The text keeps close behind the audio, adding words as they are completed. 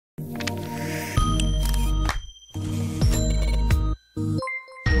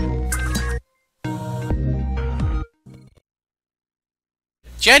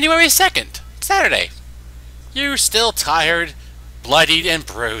January 2nd, Saturday. You're still tired, bloodied, and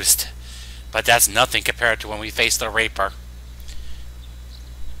bruised. But that's nothing compared to when we faced the Reaper.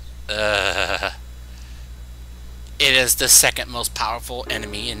 It is the second most powerful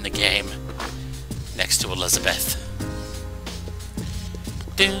enemy in the game, next to Elizabeth.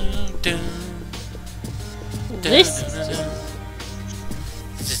 This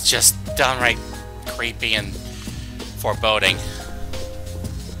is just downright creepy and foreboding.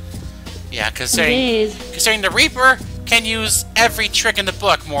 Yeah, considering the Reaper can use every trick in the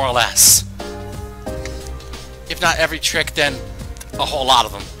book, more or less. If not every trick, then a whole lot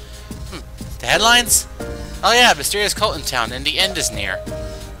of them. The headlines? Oh yeah, mysterious cult in town, and the end is near.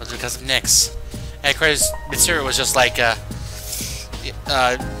 It was because of Nyx. And of course, Mysterio was just like, the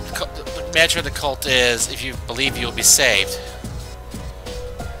mantra of the cult is, if you believe, you'll be saved.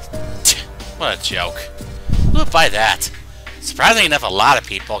 What a joke. Who would buy that? Surprisingly enough, a lot of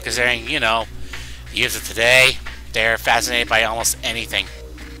people, considering, you know, the youth of today, they're fascinated by almost anything.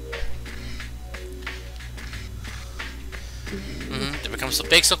 They become so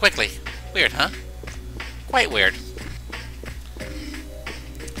big so quickly. Weird, huh? Quite weird.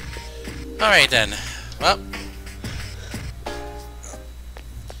 Alright then. Well,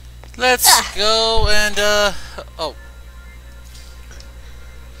 let's go and, oh.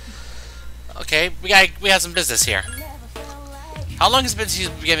 Okay, we have some business here. How long has it been since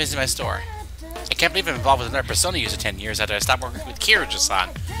you've been visiting my store? I can't believe I'm involved with another Persona user 10 years after I stopped working with Kira-san.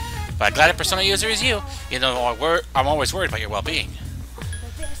 But I'm glad a Persona user is you. You know, I'm always worried about your well-being.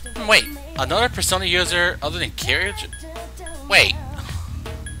 Wait, another Persona user other than Kira? Wait.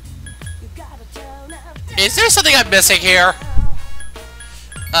 Is there something I'm missing here?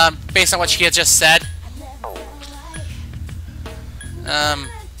 Based on what she had just said?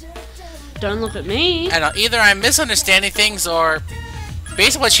 Don't look at me. I don't know, either I'm misunderstanding things, or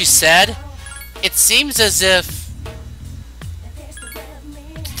based on what she said, it seems as if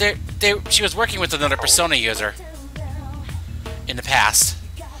she was working with another Persona user in the past.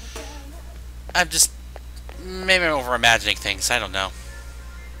 Maybe I'm over-imagining things, I don't know.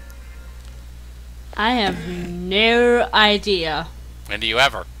 I have no idea. When do you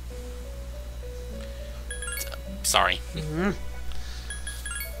ever? Sorry.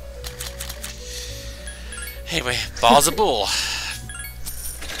 Anyway, balls of bull.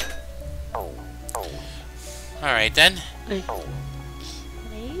 Alright then. Okay.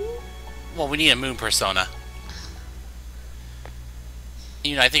 Well, we need a moon persona.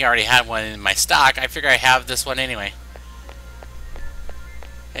 You know, I think I already had one in my stock. I figure I have this one anyway.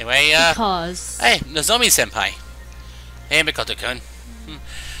 Anyway, Because... Hey, Nozomi-senpai. Hey, Mikoto-kun.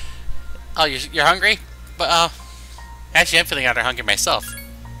 Oh, you're hungry? But, actually, I'm feeling rather hungry myself.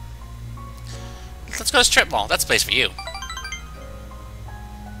 Let's go to Strip Mall. That's the place for you.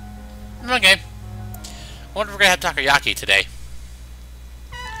 Okay. I wonder if we're gonna have takoyaki today.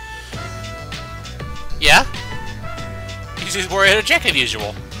 Yeah? He's more energetic than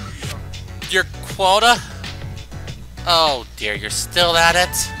usual. Your quota? Oh dear, you're still at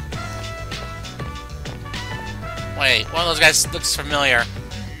it? Wait, one of those guys looks familiar.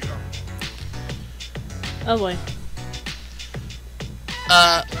 Oh boy.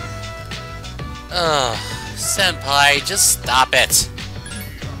 Senpai, just stop it.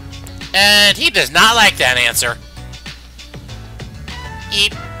 And he does not like that answer.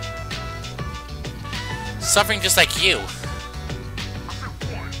 Eep. Suffering just like you.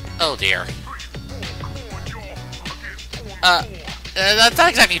 Oh dear. That's not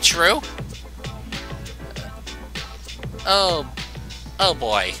exactly true. Oh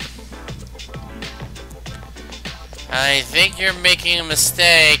boy. I think you're making a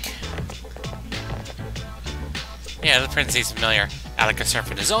mistake. Yeah, the prince seems familiar. Out of concern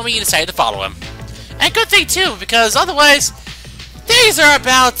for Nozomi, you decided to follow him. And good thing too, because otherwise, things are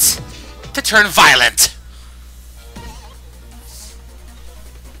about to turn violent.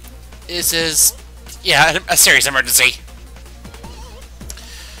 This is, yeah, a serious emergency.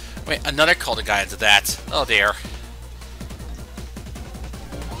 Wait, another cult guy into that. Oh dear.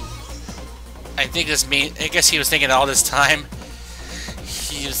 I think this means, I guess he was thinking all this time.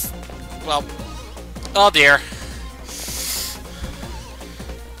 He was, well, oh dear.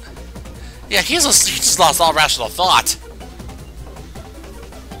 Yeah, he just lost all rational thought.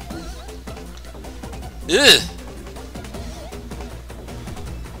 Ugh.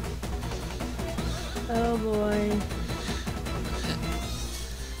 Oh boy.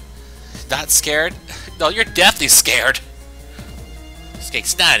 Not scared? No, you're definitely scared. This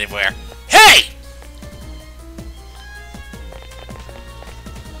gate's not anywhere. Hey!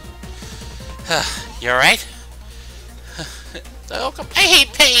 You alright? Oh, come. I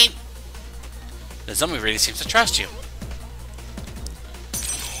hate pain! The zombie really seems to trust you.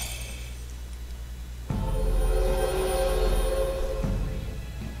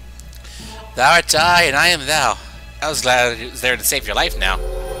 Thou art I, and I am thou. I was glad I was there to save your life now.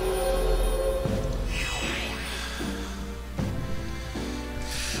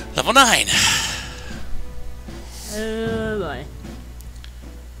 Level 9. Oh boy.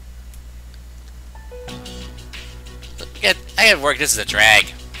 I gotta work. This is a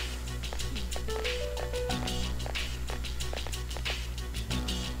drag.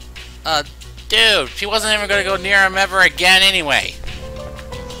 Dude, she wasn't even gonna go near him ever again anyway.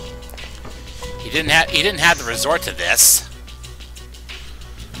 He didn't have to resort to this.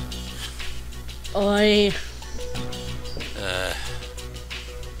 Oi.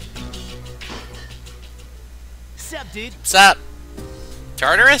 Sup, dude? What's up?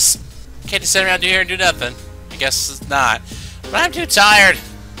 Tartarus? Can't just sit around here and do nothing. I guess it's not. But I'm too tired.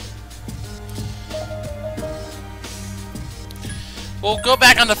 We'll go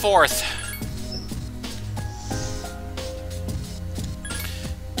back on the 4th.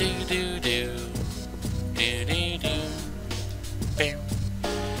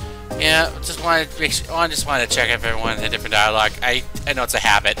 Yeah, just wanted to check if everyone had a different dialogue. I know it's a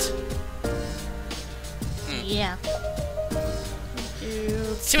habit. Yeah.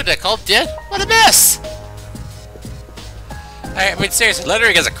 See what that cult did? What a mess! I mean, seriously,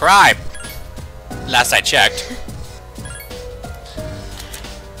 littering is a crime. Last I checked.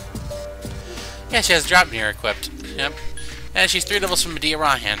 Yeah, she has drop near equipped. Yep. And she's 3 levels from Medea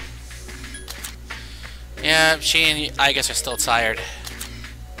Rahan. Yeah, she and I guess are still tired.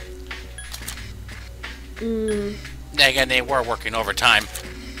 Mm. Yeah, again, they were working overtime.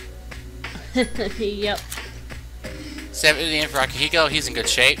 Yep. 70 for Akihiko, he's in good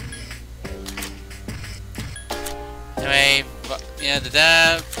shape. Anyway, yeah, the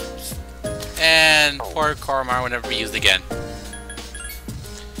dev. And poor Koromar will never be used again.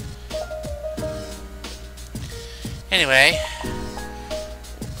 Anyway,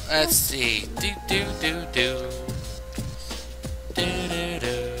 let's see.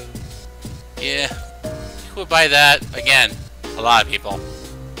 Yeah, who would buy that? Again, a lot of people.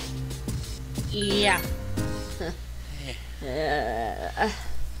 Yeah.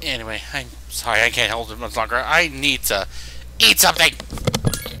 Anyway, I'm sorry, I can't hold it much longer. I need to eat something.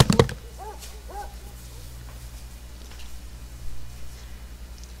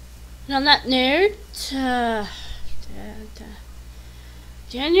 And on that note,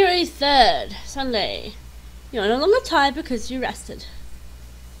 January 3rd, Sunday. You're no longer tired because you rested.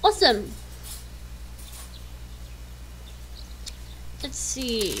 Awesome. Let's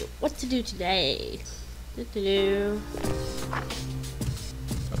see what to do today.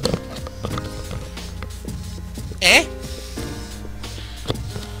 Eh?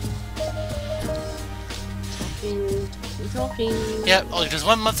 Talking. Yep, only just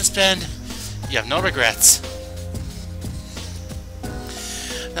 1 month to spend. You have no regrets.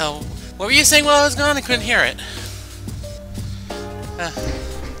 Now, what were you saying while I was gone? I couldn't hear it.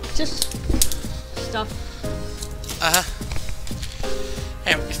 Just stuff.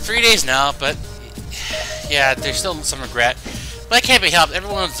 Hey, 3 days now, but yeah, there's still some regret. But it can't be helped.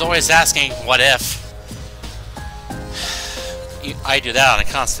 Everyone's always asking, what if? I do that on a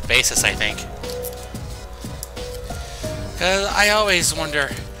constant basis, I think. Because I always wonder,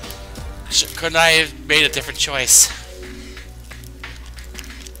 couldn't I have made a different choice?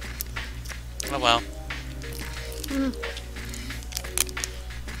 Oh well.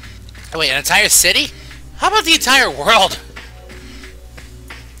 Oh, wait, an entire city? How about the entire world?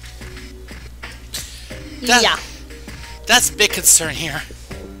 Yeah. That's a big concern here.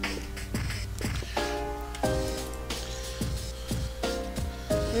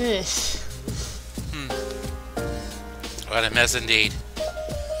 What a mess indeed.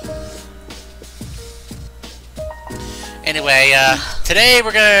 Anyway, today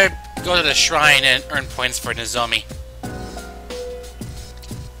we're gonna go to the shrine and earn points for Nozomi.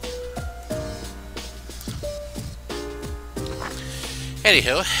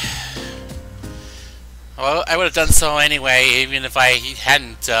 Anywho, well, I would have done so anyway, even if I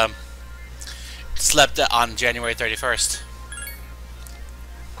hadn't slept on January 31st.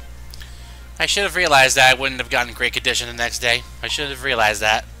 I should have realized that I wouldn't have gotten great condition the next day. I should have realized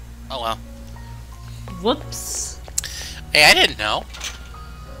that. Oh well. Whoops. Hey, I didn't know.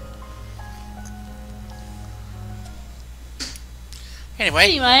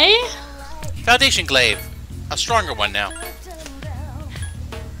 Anyway, Foundation Glaive. A stronger one now.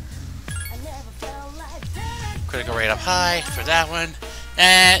 Critical rate up high for that one.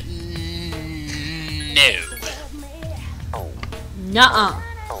 And no. Nuh-uh.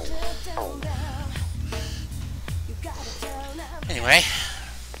 Anyway.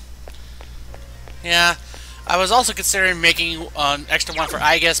 Yeah. I was also considering making an extra one for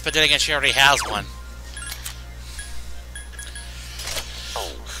Igus, but then again, she already has one.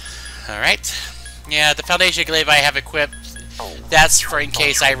 Alright. Yeah, the Foundation Glaive I have equipped, that's for in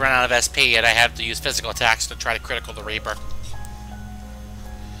case I run out of SP and I have to use physical attacks to try to critical the Reaper.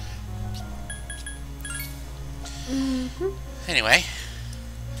 Anyway.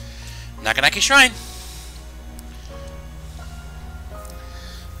 Naganaki Shrine.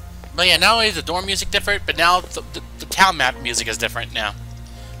 But yeah, not only is the door music different, but now the town map music is different now.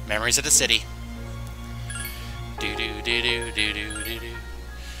 Memories of the City. Do do do do do do do do.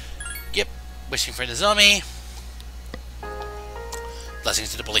 Yep. Wishing for Nozomi.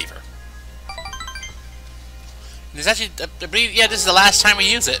 Blessings to the Believer. There's actually, I believe, yeah, this is the last time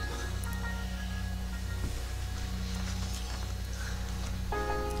we use it.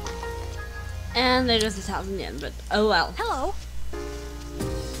 And there goes 1,000 yen, but oh well. Hello.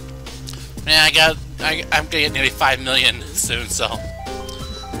 Yeah, I'm gonna get nearly 5 million soon, so.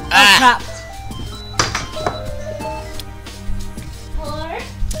 Oh crap.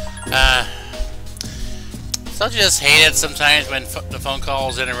 Don't you just hate it sometimes when the phone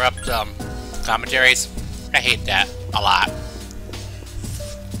calls interrupt commentaries? I hate that a lot.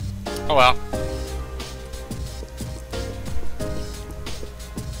 Oh well.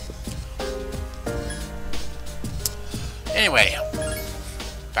 Anyway,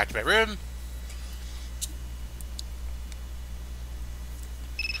 back to my room.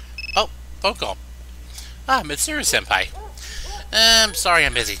 Oh, phone call. Ah, Mitsuru Senpai. I'm sorry,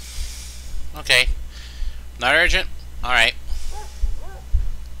 I'm busy. Okay. Not urgent? Alright.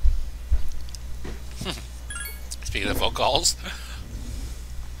 Speaking of phone calls.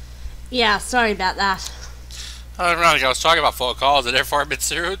 Yeah, sorry about that. I don't know, I was talking about phone calls and therefore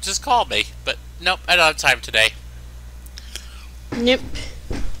Mitsuru just called me. But nope, I don't have time today. Nope.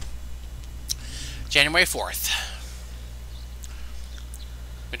 January 4th.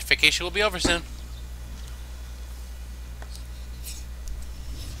 Winter vacation will be over soon.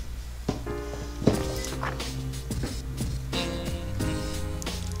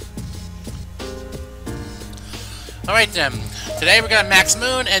 Alright then, today we're gonna max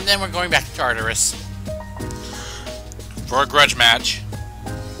Moon and then we're going back to Tartarus. For a grudge match.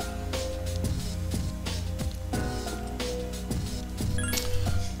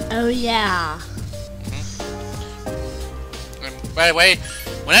 Oh yeah. And by the way,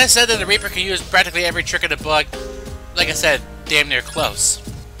 when I said that the Reaper can use practically every trick in the book, like I said, damn near close.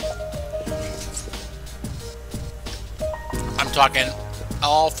 I'm talking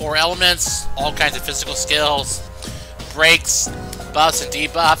all 4 elements, all kinds of physical skills, breaks, buffs and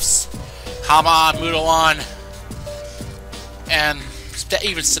debuffs, Hama, Mudoon, and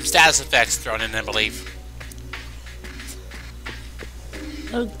even some status effects thrown in, I believe.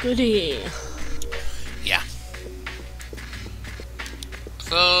 Oh goody. Yeah.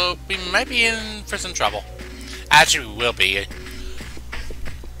 So, we might be in for some trouble. Actually, we will be.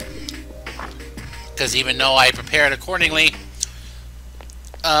 Because even though I prepared accordingly,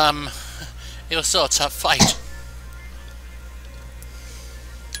 it was still a tough fight.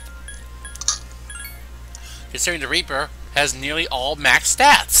 Considering the Reaper has nearly all max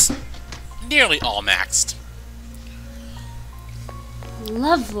stats. Nearly all maxed.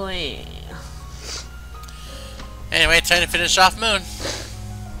 Lovely. Anyway, time to finish off Moon.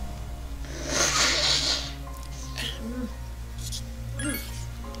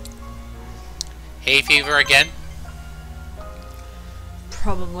 Hay fever again?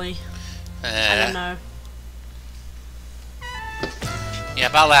 Probably. I don't know. Yeah,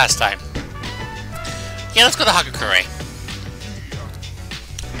 about last time. Yeah, let's go to Hakakure.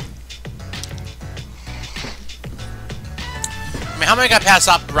 I mean, how am I gonna pass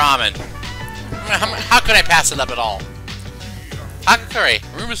up ramen? I mean, how could I pass it up at all? Hakakure,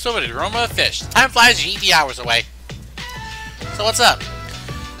 room is still with the aroma of fish. Time flies, you eat the hours away. So what's up?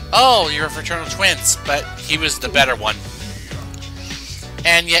 Oh, you're fraternal twins, but he was the better one.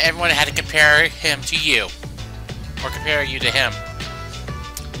 And yet everyone had to compare him to you. Or compare you to him.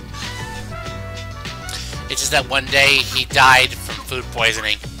 It's just that one day he died from food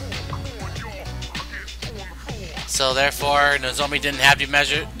poisoning. So therefore, Nozomi didn't have to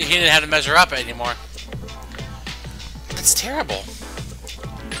measure. He didn't have to measure up anymore. That's terrible.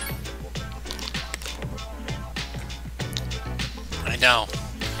 I know.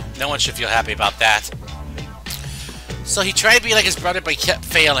 No one should feel happy about that. So he tried to be like his brother, but he kept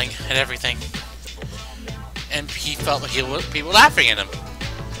failing at everything. And he felt like people were laughing at him.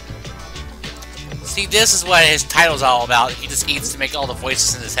 See, this is what his title's all about. He just eats to make all the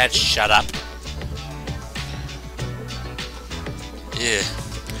voices in his head shut up. Ugh.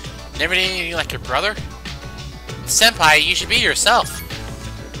 Never did anything like your brother? Senpai, you should be yourself.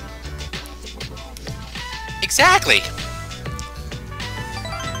 Exactly.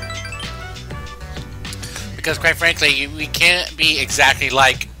 Because quite frankly, we can't be exactly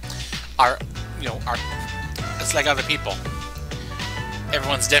like our, it's like other people.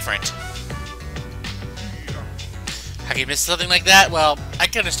 Everyone's different. Have you missed something like that? Well, I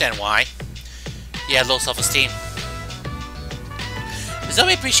can understand why. You had low self-esteem.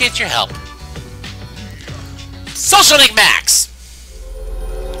 Zoe appreciates your help. Social Link Max!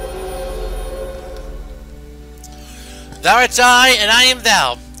 Thou art I, and I am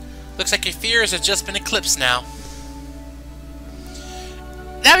thou. Looks like your fears have just been eclipsed now.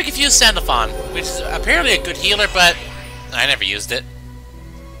 Now we can use Sandalphon, which is apparently a good healer, but I never used it.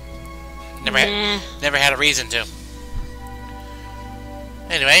 Never had a reason to.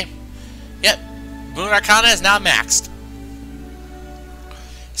 Anyway, yep, Moon Arcana is now maxed.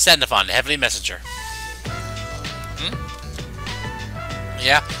 Sandalphon, the Heavenly Messenger.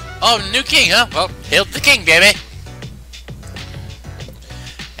 Yeah. Oh, new king, huh? Well, hail to the king, baby.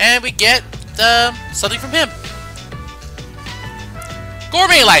 And we get something from him.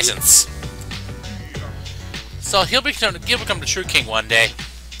 Gourmet license. So he'll become the true king one day.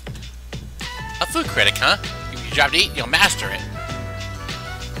 A food critic, huh? Your job to eat, you'll master it.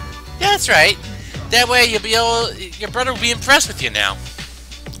 Yeah, that's right. That way you'll be able. Your brother will be impressed with you now.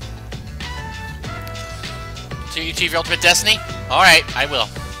 To achieve your ultimate destiny? All right, I will.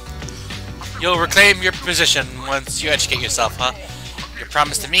 You'll reclaim your position once you educate yourself, huh? Your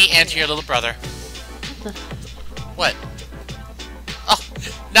promise to me and to your little brother. What? Oh,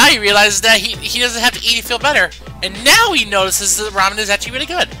 now he realizes that he doesn't have to eat to feel better. And now he notices that ramen is actually really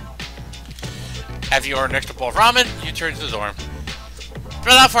good. After you order an extra bowl of ramen, you turn to the dorm.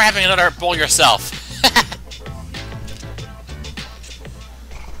 But not for having another bowl yourself.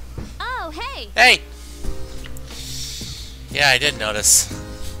 Oh, hey! Hey! Yeah, I did notice.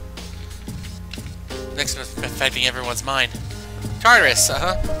 Next one's affecting everyone's mind. Tartarus,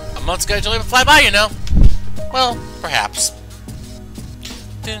 a month's gonna totally fly by, you know. Well, perhaps.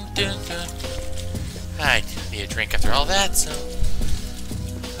 Dun, dun, dun. I need a drink after all that, so...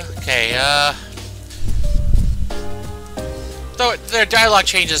 Okay, So their dialogue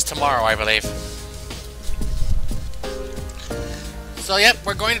changes tomorrow, I believe. So, yep,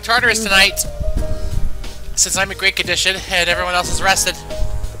 we're going to Tartarus tonight. Since I'm in great condition and everyone else is rested.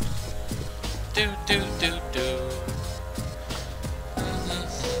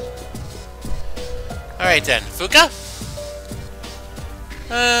 Alright then, Fuka?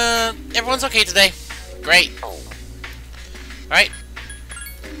 Everyone's okay today. Great. Alright.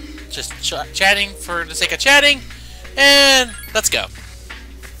 Just chatting for the sake of chatting. And let's go.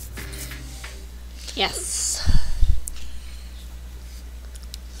 Yes.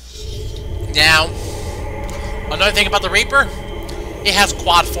 Now, another thing about the Reaper, it has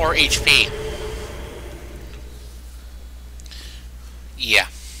quad 4 HP. Yeah.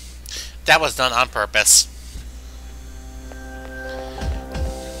 That was done on purpose.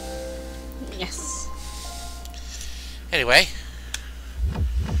 Yes. Anyway.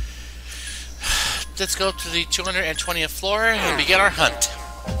 Let's go to the 220th floor and begin our hunt.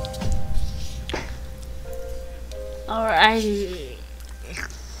 Alright.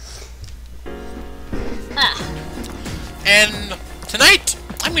 And tonight,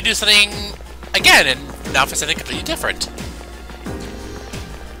 I'm going to do something again, and now for something completely different.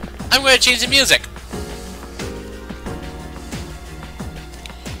 I'm going to change the music.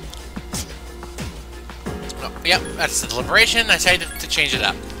 Oh, yep, that's the deliberation. I decided to change it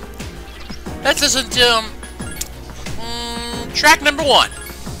up. Let's listen to track number 1.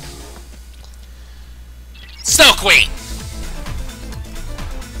 Snow Queen.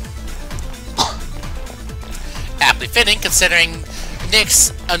 Aptly fitting, considering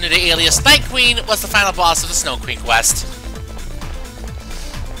Nyx, under the alias Night Queen, was the final boss of the Snow Queen quest.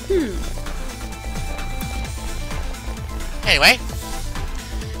 Anyway,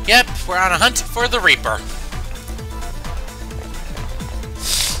 yep, we're on a hunt for the Reaper.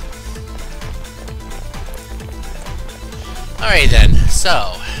 Alright then,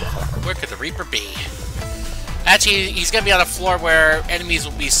 so, where could the Reaper be? Actually, he's gonna be on a floor where enemies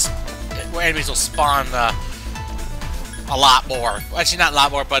will spawn a lot more. Well, actually, not a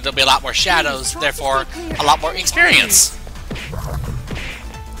lot more, but there'll be a lot more shadows, therefore, a lot more experience.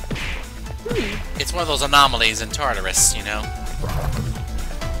 It's one of those anomalies in Tartarus, you know?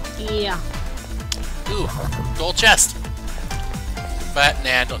 Yeah. Ooh, gold chest. But,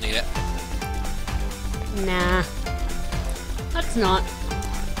 nah, don't need it. Nah. That's not.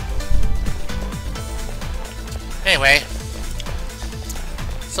 Anyway.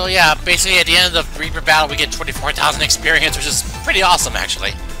 So yeah, basically at the end of the Reaper battle we get 24,000 experience, which is pretty awesome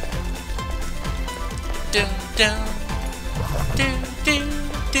actually. Dun, dun, dun, dun,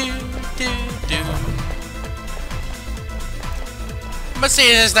 dun, dun, dun. I must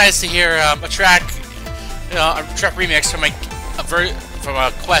say it is nice to hear a track remix from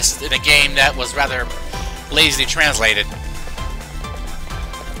a quest in a game that was rather lazily translated,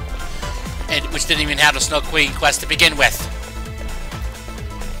 and which didn't even have the Snow Queen quest to begin with.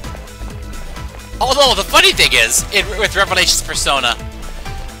 Although the funny thing is, with Revelations Persona,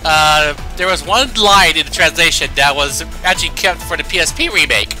 there was one line in the translation that was actually kept for the PSP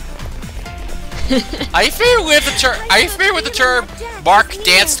remake. Are you familiar with the term "Mark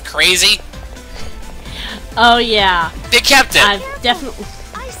danced crazy"? Oh yeah. They kept it. I've definitely.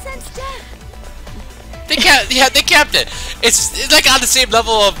 I sense death. They kept it. It's like on the same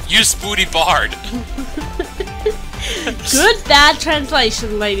level of "You Spoody Bard." Good bad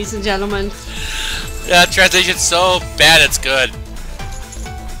translation, ladies and gentlemen. Yeah, translation's so bad it's good.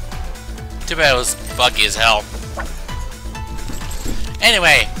 Too bad it was buggy as hell.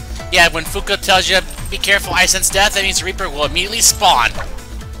 Anyway, yeah, when Fuko tells you be careful, I sense death, that means the Reaper will immediately spawn.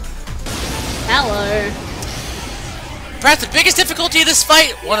 Hello. Perhaps the biggest difficulty of this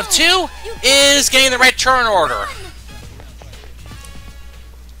fight, one of two, is getting the right turn order.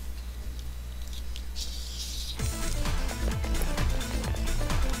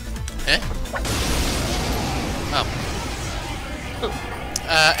 Eh? Oh.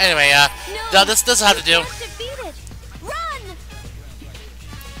 Anyway, this is how to do.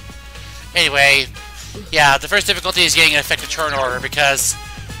 Anyway, yeah, the first difficulty is getting an effective turn order because,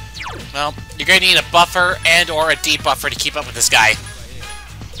 well, you're going to need a buffer and or a debuffer to keep up with this guy.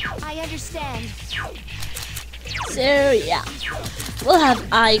 I understand. So yeah, we'll have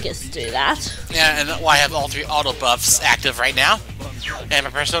Igus do that. Yeah, and I have all three auto buffs active right now. And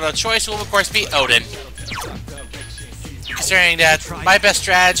my persona of choice will, of course, be Odin. Considering that my best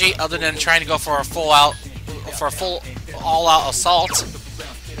strategy, other than trying to go for a full all-out assault,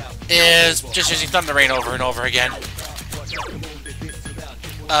 is just using Thunder Rain over and over again.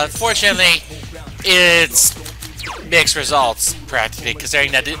 Unfortunately, it's mixed results, practically,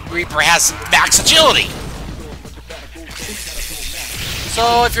 considering that the Reaper has max agility.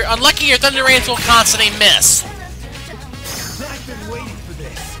 So if you're unlucky, your Thunder Rains will constantly miss.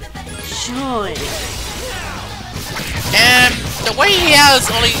 Sure. And the way he has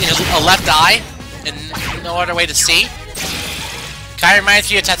only a left eye and no other way to see, kind of reminds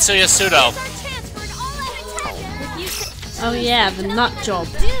me of Tatsuya Sudo. Oh yeah, the nut job.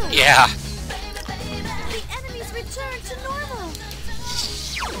 Yeah. The enemies return to normal.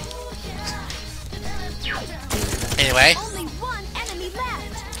 Anyway. Only one enemy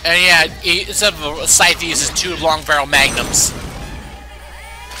left. And yeah, instead of a scythe, he uses two long barrel magnums.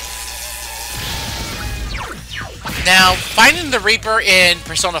 Now, finding the Reaper in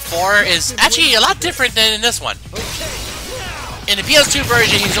Persona 4 is actually a lot different than in this one. In the PS2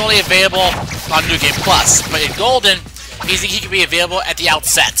 version, he's only available on New Game Plus, but in Golden, he can be available at the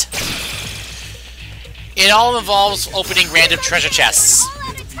outset. It all involves opening random treasure chests.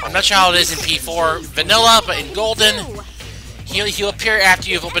 I'm not sure how it is in P4 Vanilla, but in Golden, he'll appear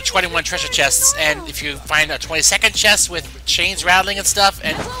after you've opened 21 treasure chests, and if you find a 22nd chest with chains rattling and stuff,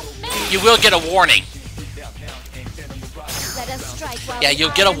 and you will get a warning. Yeah,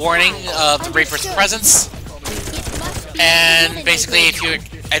 you'll get a warning of the Reaper's presence, and basically,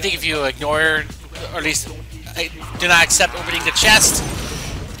 if you ignore, or at least do not accept opening the chest,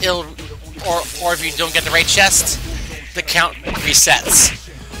 or if you don't get the right chest, the count resets.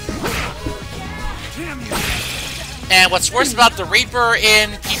 And what's worse about the Reaper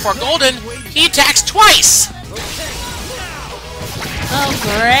in P4 Golden, he attacks twice! Oh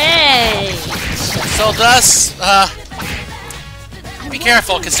great! So thus, be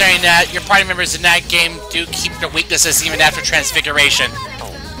careful, considering that your party members in that game do keep their weaknesses even after transfiguration.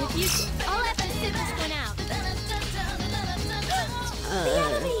 I'll have to sit this one out.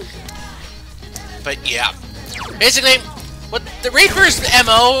 But yeah, basically, what the Reaper's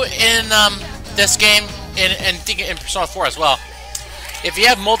MO in this game, and in Persona 4 as well, if you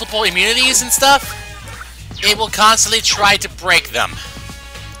have multiple immunities and stuff, it will constantly try to break them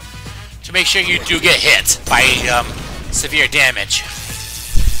to make sure you do get hit by severe damage.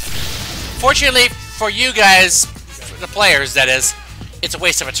 Fortunately for you guys, the players that is, it's a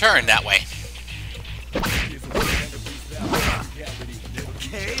waste of a turn that way.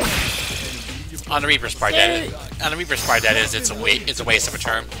 On the Reaper's part, on the Reaper's part, that is, it's a waste of a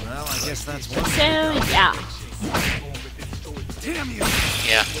turn. Well, I guess that's one. So, yeah. Damn you!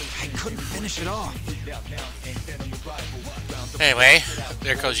 Yeah. I couldn't finish it off. Anyway,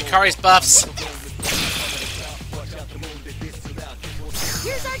 there goes Yukari's buffs.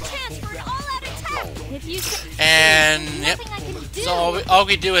 Here's our chance for an all-out attack. If you And yep. nothing I can do. So all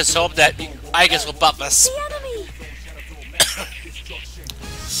we do is hope that Igus will buff us. The enemy.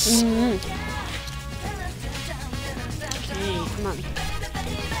 Okay, come on.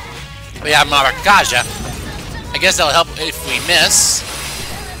 But yeah, Marakaja. I guess that'll help if we miss.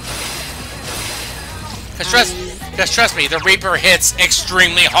 Cause trust me, the Reaper hits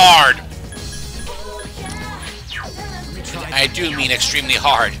extremely hard. I do mean extremely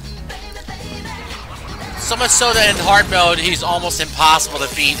hard. So much so that in hard mode, he's almost impossible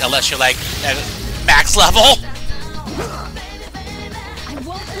to beat unless you're like at max level. I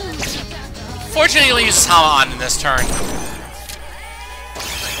won't lose. Fortunately, he only uses Hama on in this turn.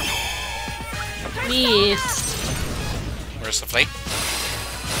 Missed. Mercifully.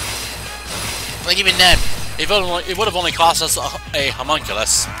 Like even then, it would have only cost us a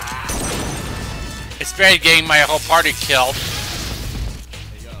homunculus. It's barely getting my whole party killed.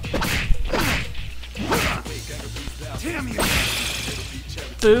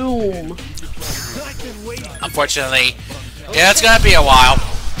 Boom. Unfortunately, yeah, it's gonna be a while.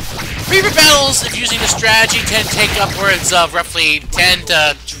 Reaper battles, if using the strategy, tend to take upwards of roughly 10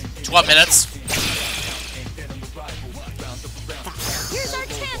 to 12 minutes. Here's our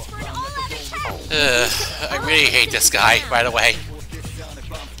chance for an all-out attack. I really hate this guy, by the way.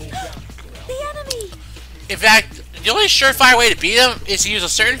 The enemy. In fact, the only surefire way to beat him is to use a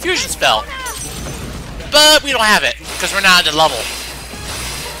certain fusion spell. But we don't have it, because we're not at the level.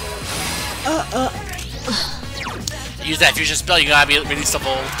 Use that fusion spell, you gotta be at least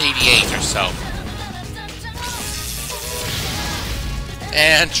level 88 or so.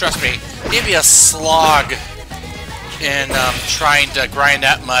 And trust me, it'd be a slog in trying to grind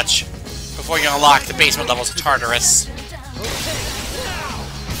that much before you unlock the basement levels of Tartarus.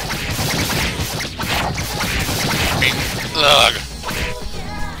 I mean, ugh.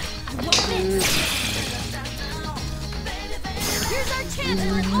 Here's our chance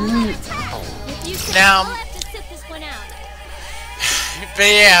for an all-out attack. If you can, Now- I'll have to sit this one out. But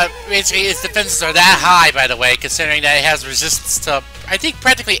yeah, basically its defenses are that high, by the way, considering that it has resistance to, I think,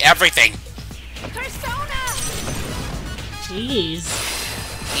 practically everything. Persona. Jeez.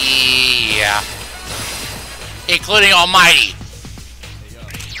 Yeah. Including Almighty.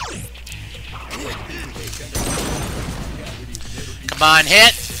 Come on,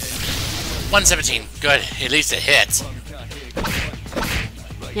 hit! 117. Good. At least it hits.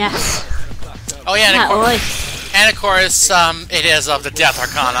 Yes. Oh yeah, Yeah, oi. and of course, it is of the Death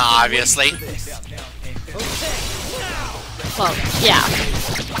Arcana, obviously. Well, yeah.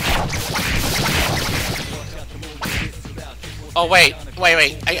 Oh wait.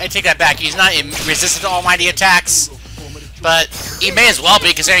 I take that back. He's not resistant to Almighty attacks, but he may as well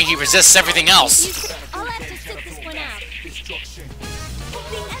be, considering he resists everything else. I'll have to sit this one out.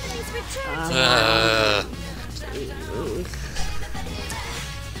 The enemy's returned.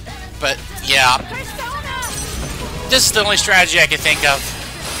 But yeah, Persona. this is the only strategy I can think of.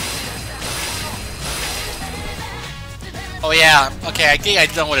 Oh yeah, okay, I think I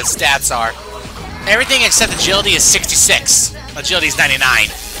know what his stats are. Everything except agility is 66. Agility is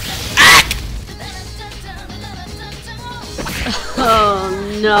 99. Ack! Oh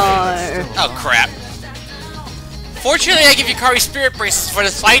no. Oh crap. Fortunately, I give Yukari spirit braces for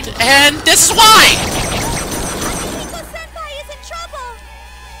this fight, and this is why! Senpai is in trouble.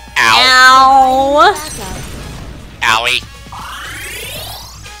 Ow. Ow. Owie.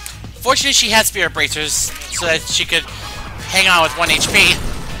 Fortunately, she had spirit bracers so that she could hang on with 1 HP.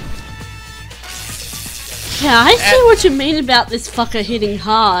 Yeah, I see what you mean about this fucker hitting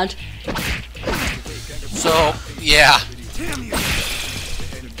hard. So, yeah.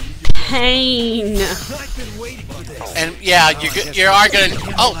 Pain. And yeah, you are gonna.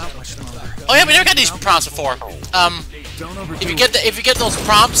 Oh yeah, we never got these prompts before. If you get those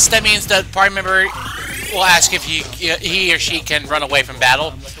prompts, that means that party member will ask if he or she can run away from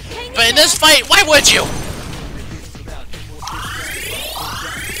battle. But in this fight, why would you?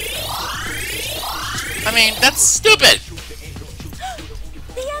 I mean, that's stupid.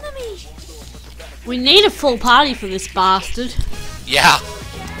 The enemy. We need a full party for this bastard. Yeah.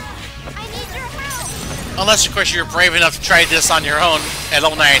 I need your help. Unless, of course, you're brave enough to try this on your own at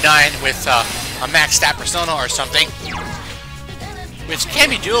level 99 with a max stat persona or something. Which can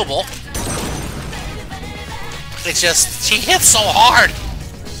be doable. It's just, she hits so hard.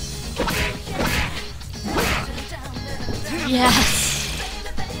 Yes.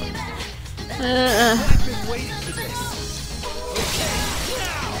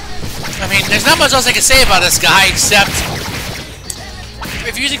 I mean, there's not much else I can say about this guy except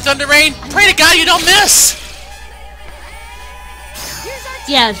if you're using Thunder Rain, pray to God you don't miss.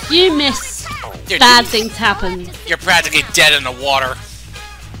 Yeah, if you miss, bad things happen. You're practically dead in the water.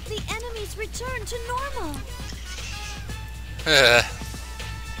 The enemies return to normal.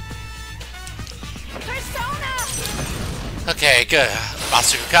 Persona! Okay, good.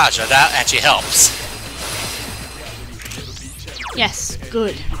 Masukaja, that actually helps. Yes,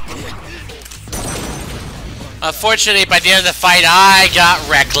 good. Unfortunately, by the end of the fight, I got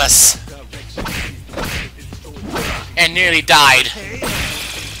reckless. And nearly died.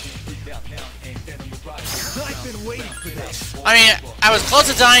 I mean, I was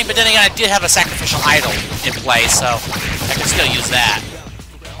close to dying, but then again, I did have a sacrificial idol in play, so I can still use that.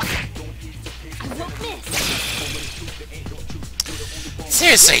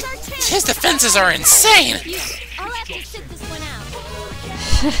 Seriously, his defenses are insane! I'll have to sit this one out.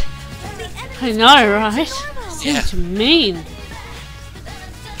 I know, right? Seems Yeah. to mean.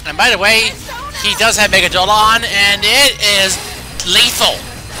 And by the way, he does have Mega Dolon, and it is lethal.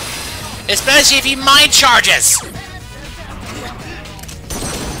 Especially if he mind charges.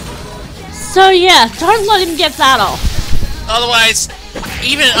 So yeah, don't let him get that off. Otherwise,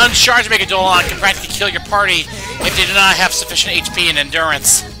 even an uncharged Mega Dolon can practically kill your party if they do not have sufficient HP and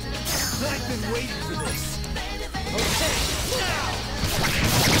endurance.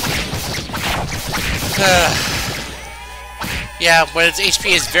 Yeah, when its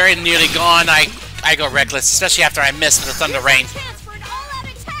HP is very nearly gone, I go reckless, especially after I miss the Thunder Rain. Chance for an all-out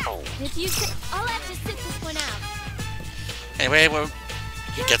attack. If you sit, I'll have to sit this one out. Anyway, well,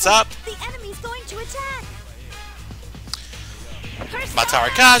 he gets up. The enemy's going to attack.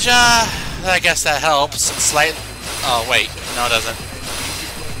 Matarakaja. I guess that helps. Slight. Oh wait, no, it doesn't.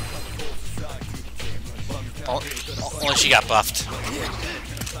 Only she got buffed.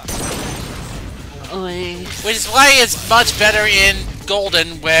 Oy. Which is why it's much better in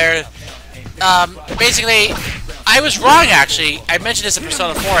Golden, where basically I was wrong actually. I mentioned this in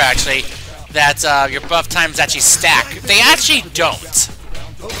Persona 4 actually, that your buff times actually stack. They actually don't.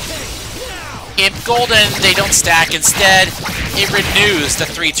 In Golden, they don't stack. Instead, it renews the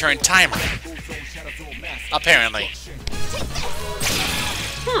 3-turn timer. Apparently.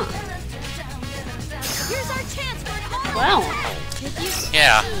 Huh. Here's our chance for an all-out Well. attack. If you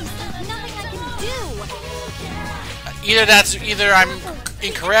Yeah. nothing I can do. Either I'm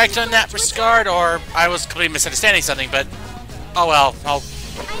incorrect on that regard, or I was completely misunderstanding something. But oh well.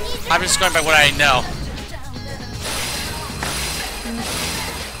 I'm just going by what I know.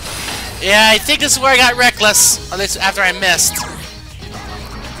 Yeah, I think this is where I got reckless. At least after I missed.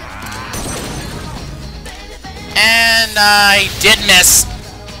 And I did miss.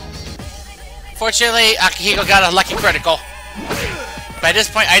 Fortunately, Akihiko got a lucky critical. But at this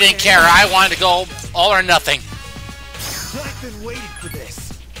point, I didn't care. I wanted to go all or nothing. I've been waiting for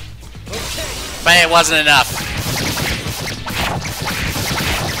this. But it wasn't enough.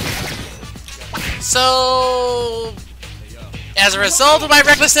 So, as a result of my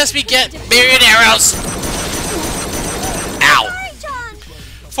recklessness, we get myriad arrows. Ow. Sorry, John.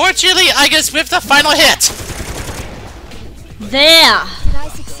 Fortunately, I get whipped the final hit. There! Did I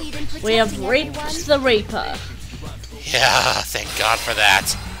succeed in protecting We have everyone? reached the Reaper. Yeah, thank God for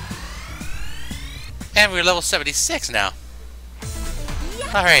that. And we're level 76 now.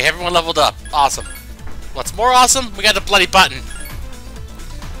 Alright, everyone leveled up. Awesome. What's more awesome? We got the bloody button.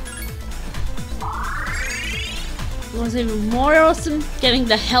 It was even more awesome getting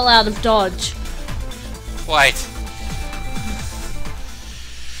the hell out of Dodge. Quite.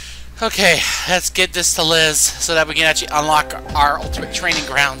 Okay, let's get this to Liz so that we can actually unlock our ultimate training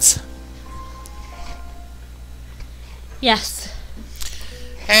grounds. Yes.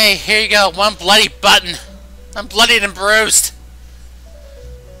 Hey, here you go. One bloody button. I'm bloodied and bruised.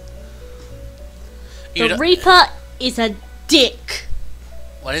 You The don't- Reaper is a dick.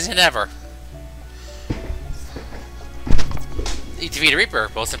 What is it ever? You defeat a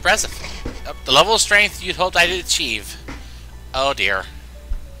Reaper, most impressive. The level of strength you'd hoped I'd achieve. Oh dear.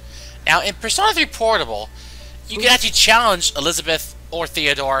 Now, in Persona 3 Portable, you can actually challenge Elizabeth or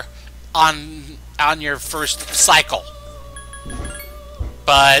Theodore on your first cycle.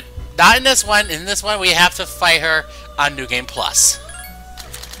 But not in this one. In this one, we have to fight her on New Game Plus.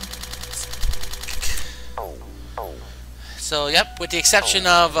 So, yep, with the exception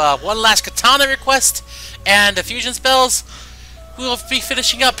of one last katana request and the fusion spells, we'll be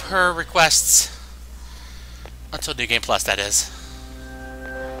finishing up her requests. Until New Game Plus, that is.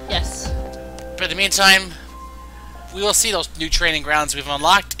 Yes. But in the meantime, we will see those new training grounds we've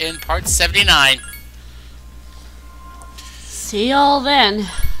unlocked in part 79. See y'all then.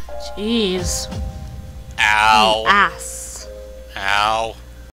 Jeez. Ow. Ass. Ow.